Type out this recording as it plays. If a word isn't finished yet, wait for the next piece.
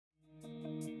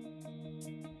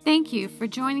Thank you for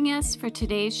joining us for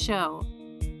today's show.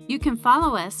 You can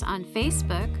follow us on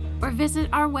Facebook or visit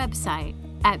our website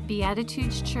at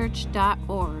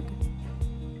beatitudeschurch.org.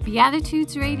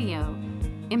 Beatitudes Radio,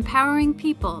 empowering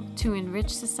people to enrich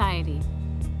society.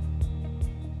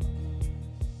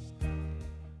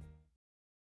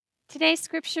 Today's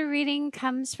scripture reading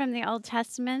comes from the Old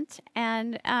Testament,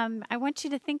 and I want you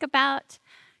to think about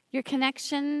your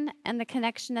connection and the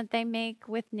connection that they make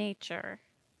with nature.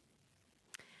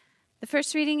 The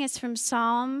first reading is from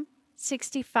Psalm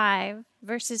 65,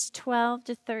 verses 12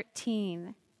 to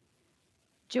 13.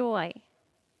 Joy.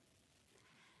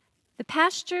 The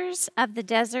pastures of the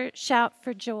desert shout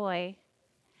for joy.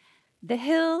 The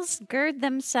hills gird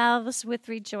themselves with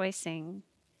rejoicing.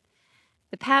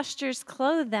 The pastures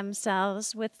clothe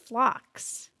themselves with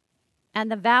flocks,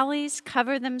 and the valleys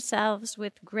cover themselves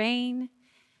with grain.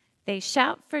 They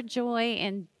shout for joy,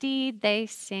 indeed they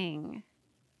sing.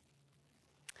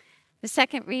 The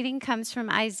second reading comes from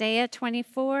Isaiah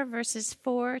 24, verses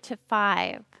 4 to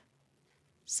 5.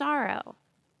 Sorrow.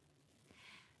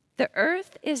 The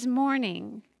earth is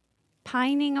mourning,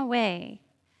 pining away.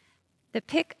 The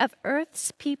pick of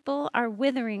earth's people are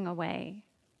withering away.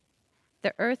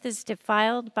 The earth is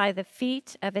defiled by the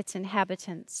feet of its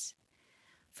inhabitants.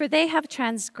 For they have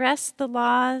transgressed the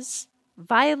laws,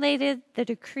 violated the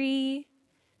decree,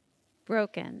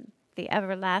 broken the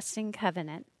everlasting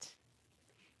covenant.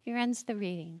 Here ends the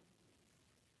reading.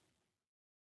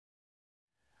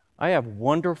 I have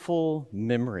wonderful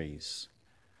memories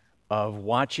of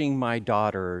watching my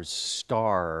daughters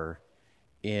star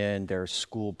in their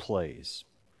school plays.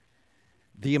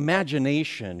 The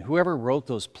imagination, whoever wrote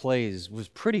those plays, was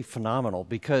pretty phenomenal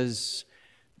because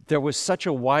there was such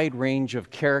a wide range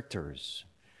of characters.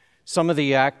 Some of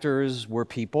the actors were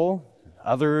people,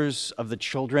 others of the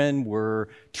children were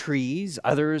trees,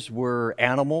 others were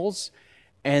animals.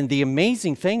 And the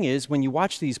amazing thing is, when you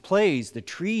watch these plays, the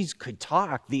trees could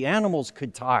talk, the animals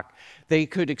could talk, they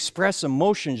could express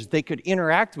emotions, they could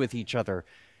interact with each other.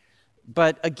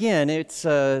 But again, it's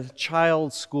a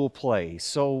child's school play,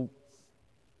 so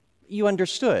you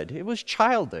understood. It was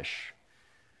childish.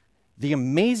 The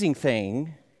amazing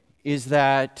thing is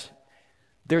that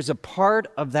there's a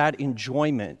part of that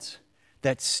enjoyment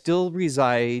that still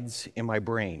resides in my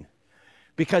brain.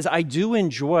 Because I do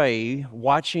enjoy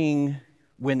watching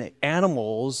when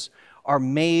animals are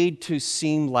made to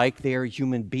seem like they are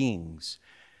human beings.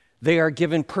 They are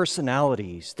given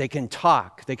personalities, they can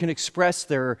talk, they can express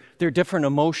their different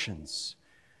emotions.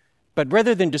 But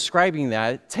rather than describing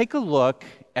that, take a look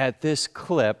at this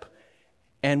clip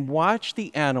and watch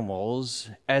the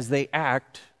animals as they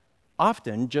act,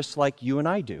 often just like you and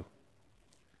I do.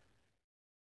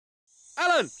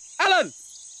 Alan! Alan!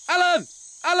 Alan!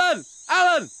 Alan!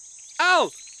 Alan!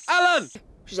 Al! Alan!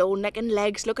 She's all neck and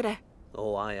legs, look at her.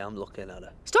 Oh, I am looking at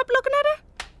her. Stop looking at her.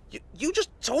 You just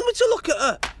told me to look at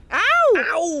her. Ow!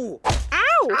 Ow!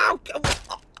 Ow! Ow!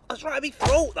 That's right at me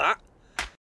throat, that.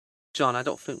 John, I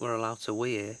don't think we're allowed to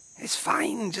wee here. It's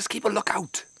fine, just keep a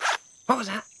lookout. What was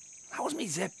that? That was me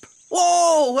zip.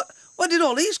 Whoa! Where did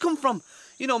all these come from?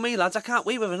 You know me, lads, I can't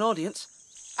wee with an audience.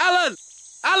 Alan!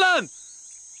 Alan!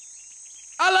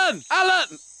 Alan!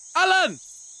 Alan! Alan!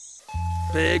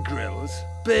 Bear Grylls?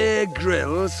 Bear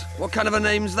Grylls? What kind of a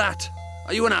name's that?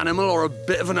 Are you an animal or a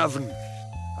bit of an oven?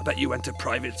 I bet you went to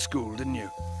private school, didn't you?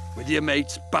 With your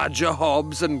mates Badger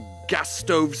Hobbs and Gas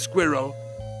Stove Squirrel.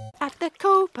 At the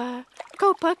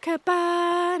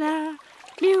Copacabana,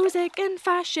 music and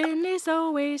fashion is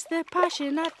always the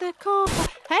passion at the Copa.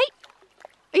 Hey!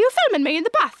 Are you filming me in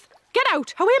the bath? Get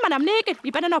out! Away, man, I'm naked.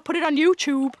 You better not put it on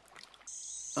YouTube.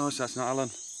 Oh, so that's not Alan.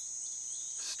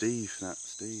 Steve,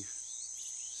 Steve.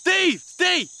 Steve!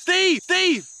 Steve! Steve!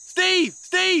 Steve! Steve!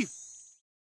 Steve!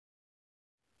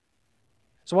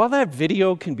 So while that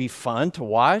video can be fun to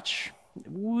watch,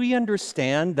 we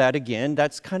understand that, again,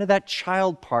 that's kind of that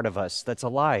child part of us that's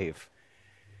alive.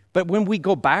 But when we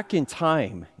go back in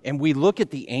time and we look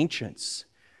at the ancients,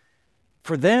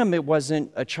 for them it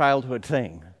wasn't a childhood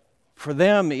thing. For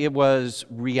them it was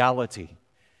reality.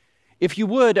 If you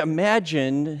would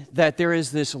imagine that there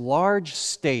is this large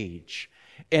stage,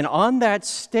 and on that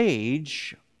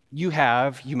stage you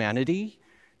have humanity,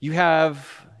 you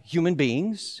have human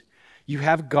beings, you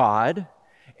have God,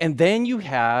 and then you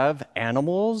have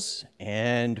animals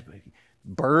and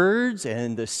birds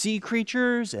and the sea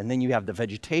creatures, and then you have the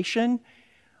vegetation.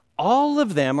 All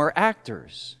of them are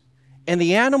actors. And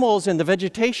the animals and the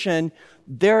vegetation,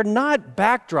 they're not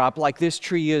backdrop like this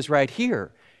tree is right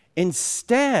here.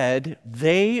 Instead,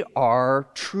 they are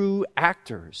true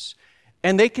actors,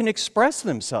 and they can express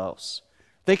themselves.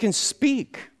 They can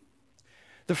speak.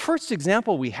 The first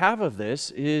example we have of this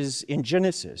is in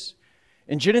Genesis.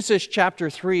 In Genesis chapter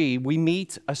 3, we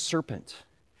meet a serpent.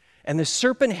 And the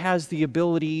serpent has the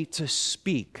ability to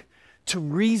speak, to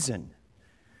reason.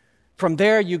 From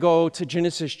there, you go to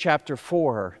Genesis chapter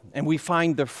 4, and we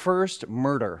find the first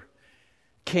murder.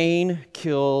 Cain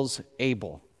kills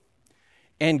Abel.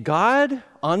 And God,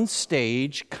 on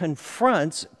stage,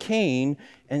 confronts Cain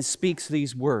and speaks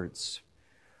these words.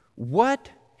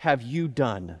 What have you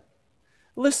done?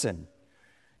 Listen,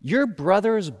 your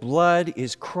brother's blood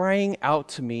is crying out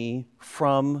to me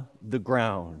from the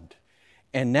ground.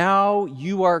 And now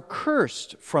you are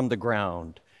cursed from the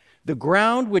ground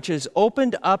which has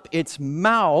opened up its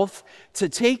mouth to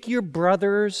take your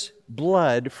brother's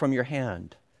blood from your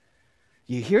hand.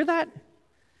 You hear that?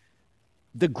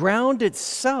 The ground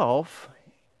itself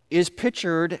is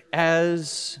pictured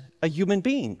as a human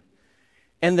being.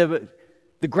 And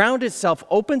the ground itself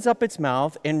opens up its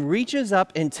mouth and reaches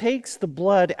up and takes the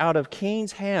blood out of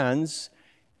Cain's hands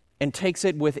and takes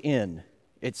it within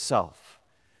itself.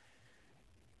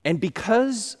 And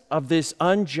because of this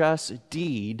unjust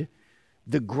deed,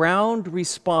 the ground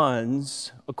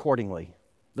responds accordingly.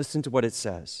 Listen to what it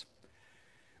says.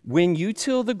 When you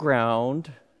till the ground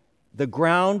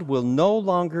will no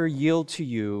longer yield to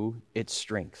you its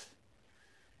strength.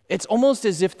 It's almost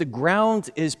as if the ground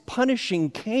is punishing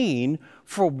Cain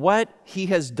for what he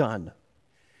has done.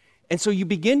 And so you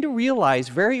begin to realize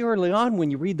very early on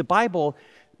when you read the Bible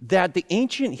that the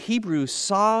ancient Hebrews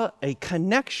saw a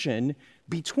connection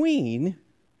between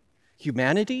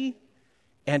humanity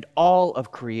and all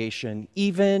of creation,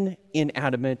 even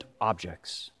inanimate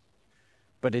objects.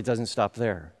 But it doesn't stop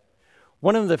there.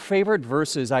 One of the favorite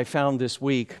verses I found this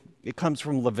week, it comes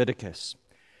from Leviticus.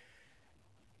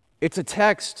 It's a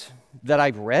text that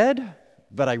I've read,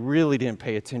 but I really didn't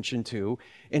pay attention to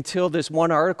until this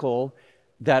one article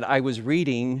that I was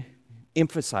reading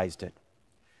emphasized it.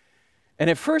 And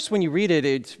at first, when you read it,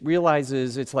 it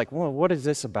realizes it's like, well, what is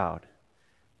this about?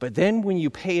 But then when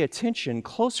you pay attention,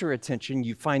 closer attention,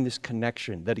 you find this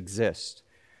connection that exists.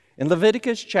 In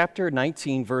Leviticus chapter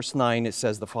 19, verse 9, it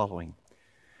says the following.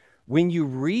 When you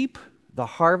reap the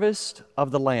harvest of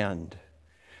the land,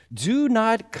 do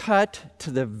not cut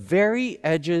to the very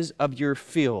edges of your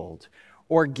field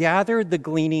or gather the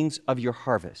gleanings of your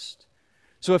harvest.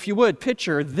 So if you would,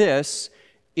 picture this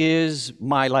is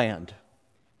my land.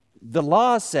 The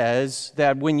law says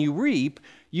that when you reap,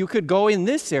 you could go in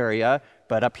this area,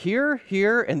 but up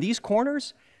here, and these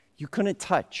corners, you couldn't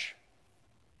touch.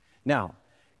 Now,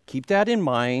 keep that in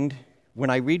mind when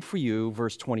I read for you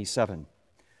verse 27.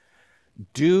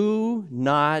 Do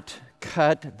not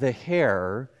cut the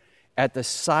hair at the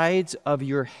sides of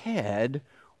your head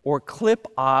or clip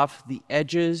off the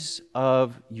edges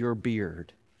of your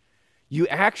beard. You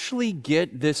actually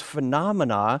get this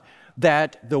phenomena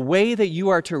that the way that you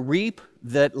are to reap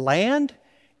that land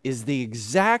is the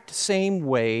exact same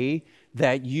way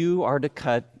that you are to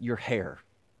cut your hair.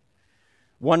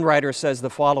 One writer says the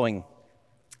following,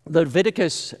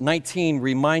 Leviticus 19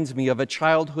 reminds me of a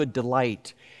childhood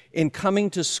delight in coming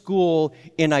to school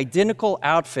in identical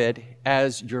outfit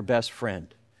as your best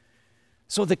friend.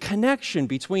 So the connection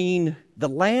between the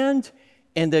land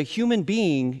and the human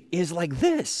being is like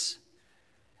this.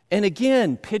 And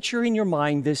again, picture in your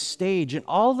mind this stage and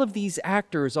all of these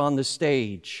actors on the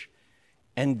stage.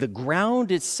 And the ground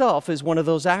itself is one of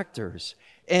those actors.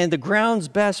 And the ground's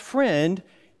best friend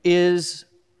is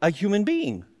a human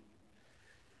being.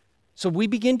 So we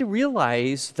begin to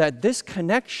realize that this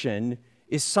connection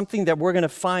is something that we're going to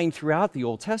find throughout the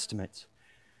Old Testament.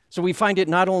 So we find it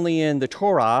not only in the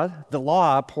Torah, the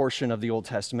law portion of the Old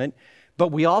Testament, but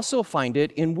we also find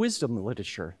it in wisdom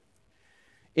literature.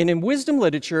 And in wisdom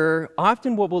literature,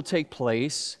 often what will take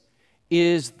place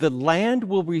is the land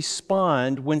will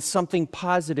respond when something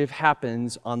positive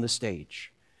happens on the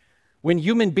stage. When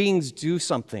human beings do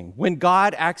something, when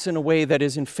God acts in a way that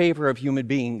is in favor of human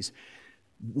beings,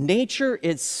 nature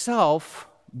itself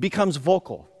becomes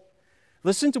vocal.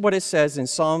 Listen to what it says in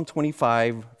Psalm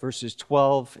 25, verses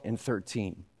 12 and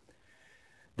 13.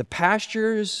 The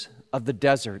pastures of the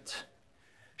desert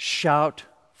shout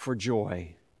for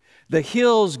joy. The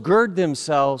hills gird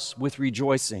themselves with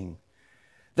rejoicing.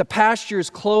 The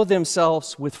pastures clothe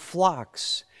themselves with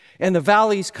flocks, and the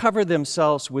valleys cover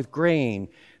themselves with grain.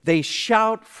 They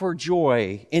shout for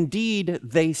joy. Indeed,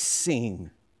 they sing.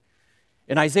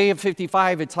 In Isaiah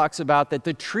 55, it talks about that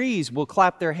the trees will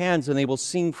clap their hands and they will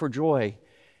sing for joy.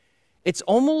 It's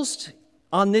almost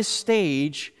on this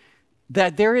stage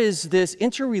that there is this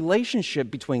interrelationship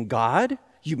between God,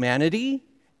 humanity,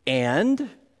 and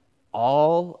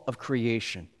all of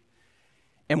creation.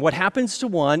 And what happens to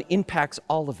one impacts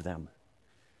all of them.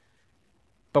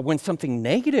 But when something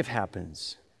negative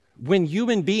happens, when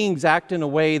human beings act in a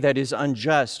way that is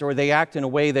unjust, or they act in a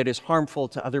way that is harmful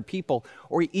to other people,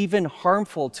 or even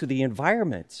harmful to the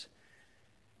environment,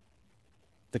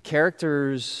 the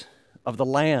characters of the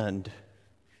land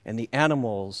and the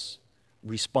animals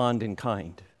respond in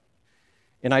kind.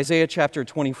 In Isaiah chapter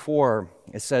 24,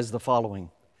 it says the following.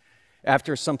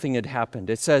 After something had happened,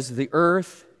 it says, "The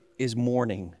earth is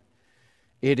mourning.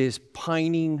 It is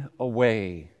pining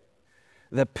away.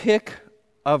 The pick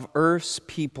of earth's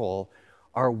people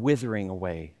are withering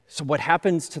away." So what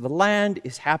happens to the land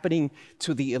is happening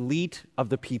to the elite of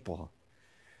the people.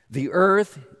 The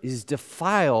earth is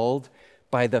defiled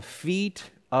by the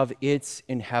feet of its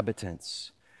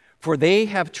inhabitants, for they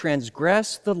have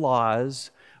transgressed the laws,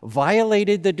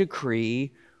 violated the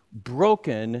decree,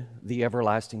 broken the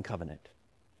everlasting covenant.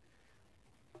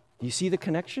 You see the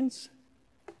connections?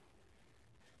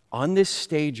 On this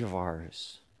stage of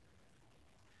ours,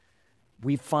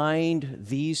 we find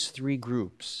these three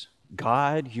groups,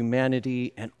 God,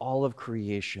 humanity, and all of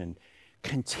creation,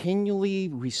 continually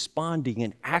responding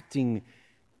and acting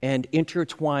and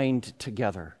intertwined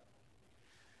together.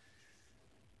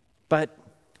 But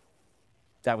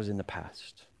that was in the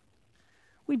past.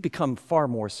 We've become far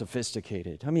more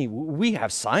sophisticated. I mean, we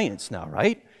have science now,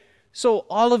 right? So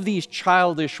all of these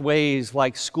childish ways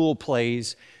like school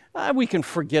plays, we can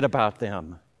forget about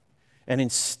them. And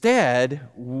instead,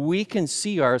 we can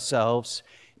see ourselves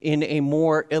in a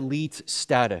more elite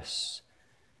status.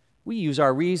 We use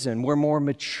our reason. We're more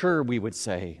mature, we would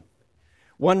say.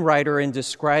 One writer, in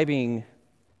describing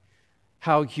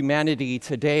how humanity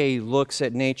today looks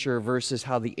at nature versus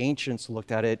how the ancients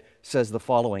looked at it, says the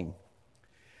following.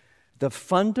 The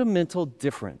fundamental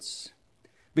difference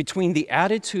between the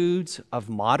attitudes of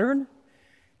modern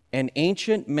and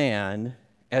ancient man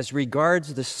as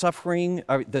regards the suffering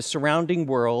of the surrounding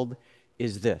world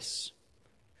is this.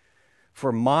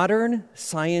 For modern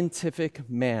scientific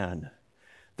man,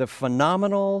 the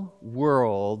phenomenal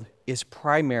world is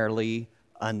primarily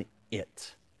an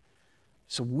it.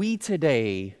 So we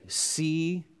today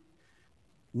see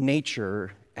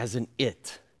nature as an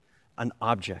it, an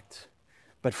object.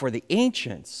 But for the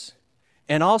ancients,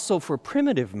 and also for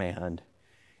primitive man,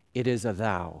 it is a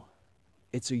thou.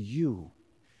 It's a you.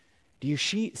 Do you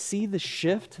see the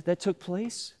shift that took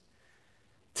place?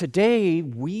 Today,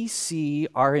 we see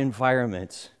our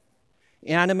environment,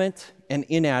 animate and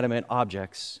inanimate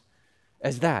objects,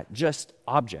 as that, just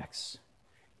objects.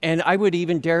 And I would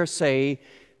even dare say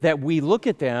that we look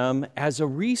at them as a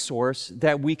resource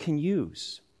that we can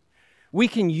use. We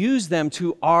can use them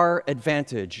to our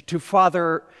advantage, to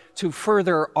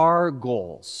further our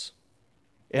goals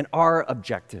and our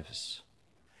objectives.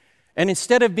 And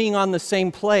instead of being on the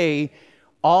same play,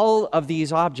 all of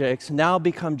these objects now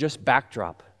become just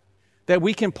backdrop that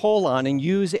we can pull on and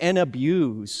use and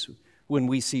abuse when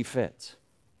we see fit.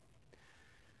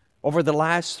 Over the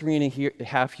last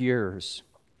 3.5 years,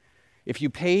 if you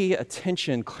pay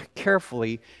attention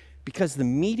carefully, because the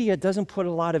media doesn't put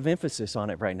a lot of emphasis on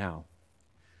it right now.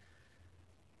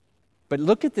 But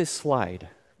look at this slide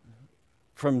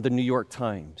from the New York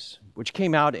Times, which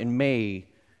came out in May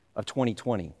of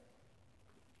 2020.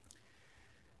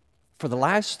 For the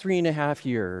last 3.5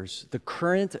 years, the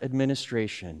current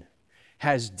administration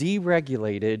has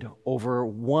deregulated over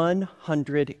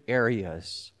 100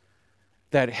 areas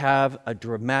that have a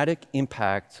dramatic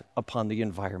impact upon the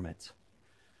environment.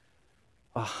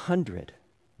 100.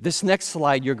 This next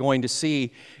slide you're going to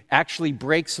see actually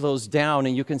breaks those down,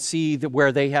 and you can see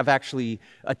where they have actually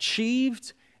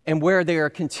achieved and where they are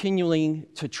continuing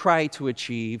to try to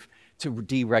achieve to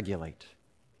deregulate.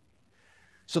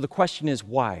 So the question is,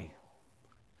 why?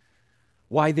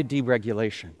 Why the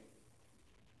deregulation?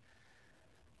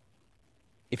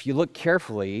 If you look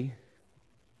carefully,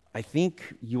 I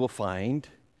think you will find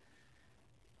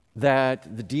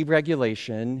that the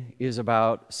deregulation is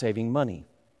about saving money.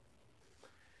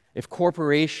 If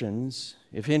corporations,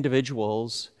 if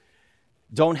individuals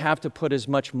don't have to put as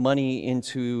much money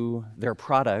into their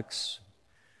products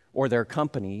or their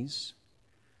companies,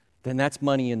 then that's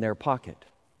money in their pocket.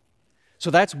 So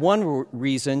that's one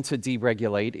reason to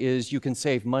deregulate, is you can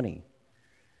save money.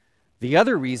 The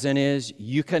other reason is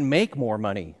you can make more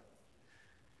money.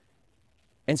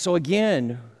 And so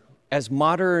again, as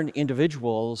modern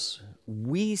individuals,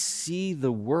 we see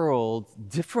the world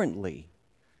differently.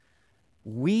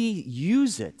 We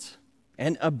use it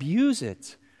and abuse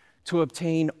it to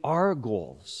obtain our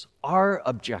goals, our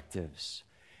objectives.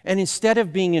 And instead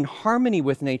of being in harmony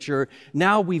with nature,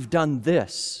 now we've done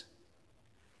this.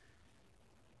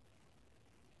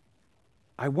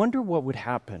 I wonder what would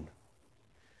happen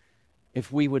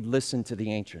if we would listen to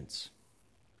the ancients.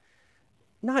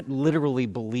 Not literally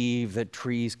believe that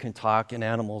trees can talk and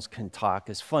animals can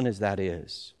talk, as fun as that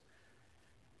is.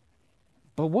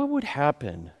 But what would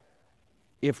happen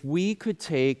if we could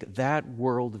take that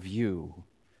worldview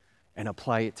and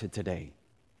apply it to today?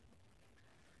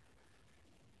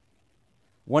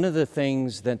 One of the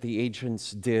things that the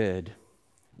ancients did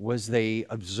was they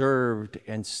observed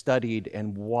and studied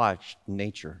and watched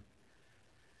nature.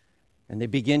 And they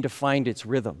began to find its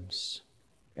rhythms.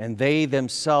 And they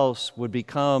themselves would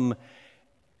become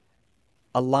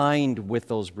aligned with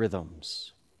those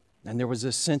rhythms. And there was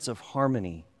a sense of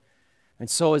harmony. And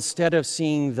so instead of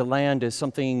seeing the land as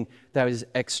something that was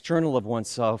external of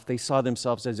oneself, they saw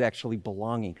themselves as actually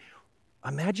belonging.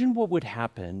 Imagine what would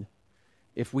happen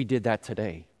if we did that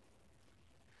today.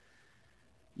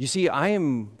 You see, I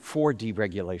am for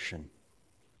deregulation.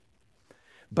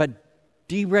 But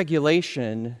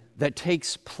deregulation that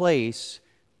takes place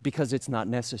because it's not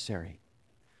necessary.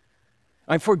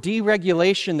 I'm for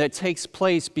deregulation that takes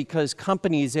place because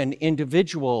companies and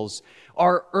individuals,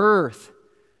 our earth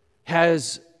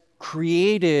has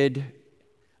created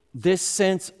this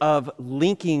sense of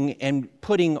linking and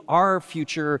putting our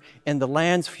future and the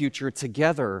land's future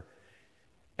together.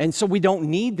 And so we don't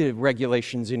need the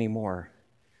regulations anymore.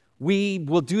 We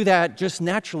will do that just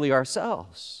naturally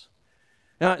ourselves.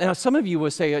 Now, some of you will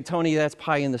say, Tony, that's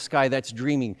pie in the sky, that's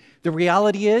dreaming. The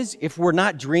reality is, if we're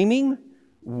not dreaming,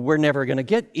 we're never going to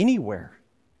get anywhere.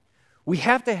 We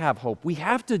have to have hope. We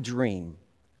have to dream.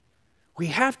 We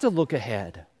have to look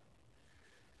ahead.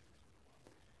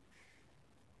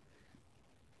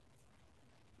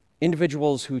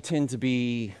 Individuals who tend to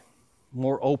be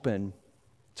more open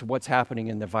to what's happening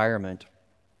in the environment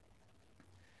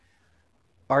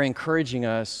are encouraging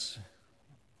us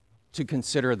to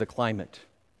consider the climate,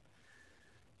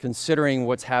 considering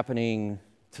what's happening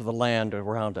to the land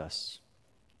around us.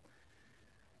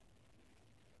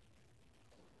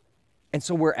 And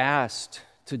so we're asked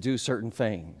to do certain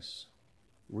things,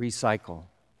 recycle,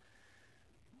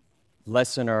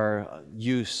 lessen our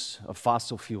use of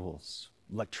fossil fuels,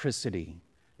 electricity,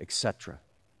 etc.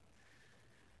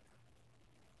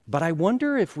 But I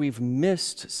wonder if we've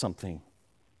missed something.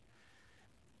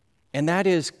 And that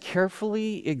is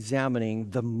carefully examining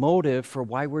the motive for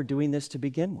why we're doing this to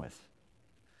begin with.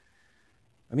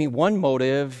 I mean, one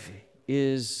motive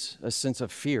is a sense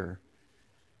of fear.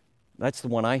 That's the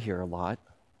one I hear a lot.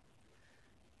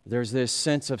 There's this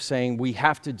sense of saying we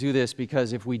have to do this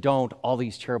because if we don't, all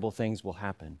these terrible things will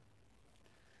happen.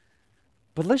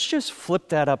 But let's just flip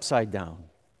that upside down.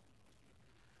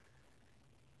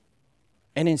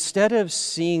 And instead of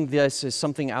seeing this as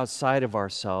something outside of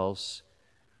ourselves,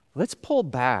 let's pull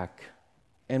back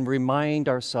and remind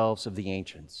ourselves of the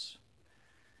ancients.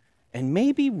 And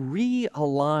maybe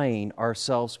realign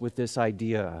ourselves with this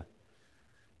idea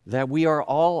that we are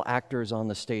all actors on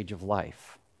the stage of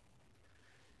life.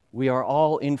 We are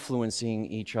all influencing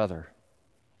each other.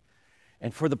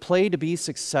 And for the play to be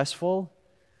successful,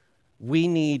 we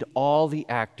need all the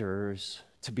actors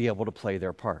to be able to play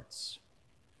their parts.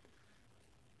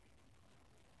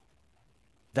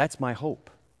 That's my hope.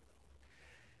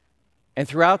 And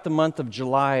throughout the month of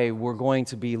July, we're going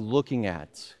to be looking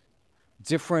at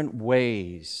different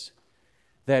ways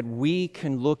that we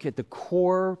can look at the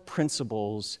core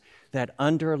principles that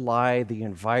underlie the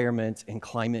environment and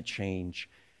climate change.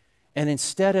 And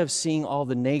instead of seeing all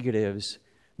the negatives,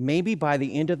 maybe by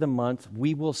the end of the month,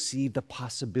 we will see the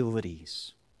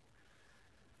possibilities.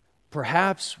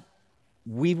 Perhaps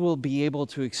we will be able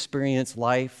to experience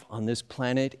life on this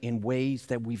planet in ways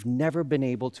that we've never been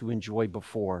able to enjoy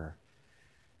before.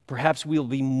 Perhaps we'll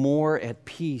be more at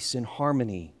peace and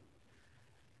harmony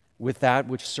with that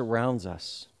which surrounds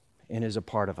us and is a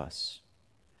part of us.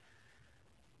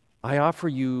 I offer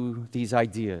you these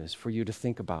ideas for you to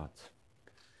think about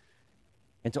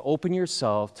and to open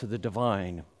yourself to the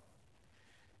divine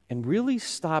and really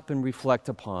stop and reflect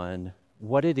upon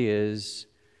what it is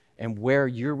and where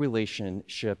your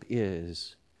relationship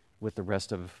is with the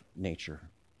rest of nature.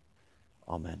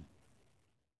 Amen.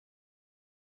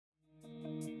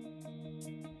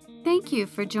 Thank you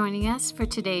for joining us for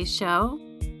today's show.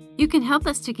 You can help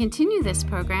us to continue this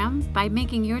program by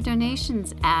making your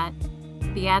donations at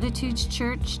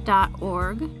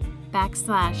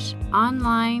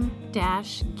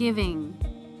beatitudeschurch.org/online-giving.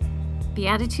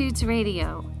 Beatitudes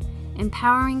Radio,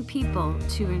 empowering people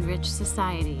to enrich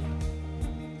society.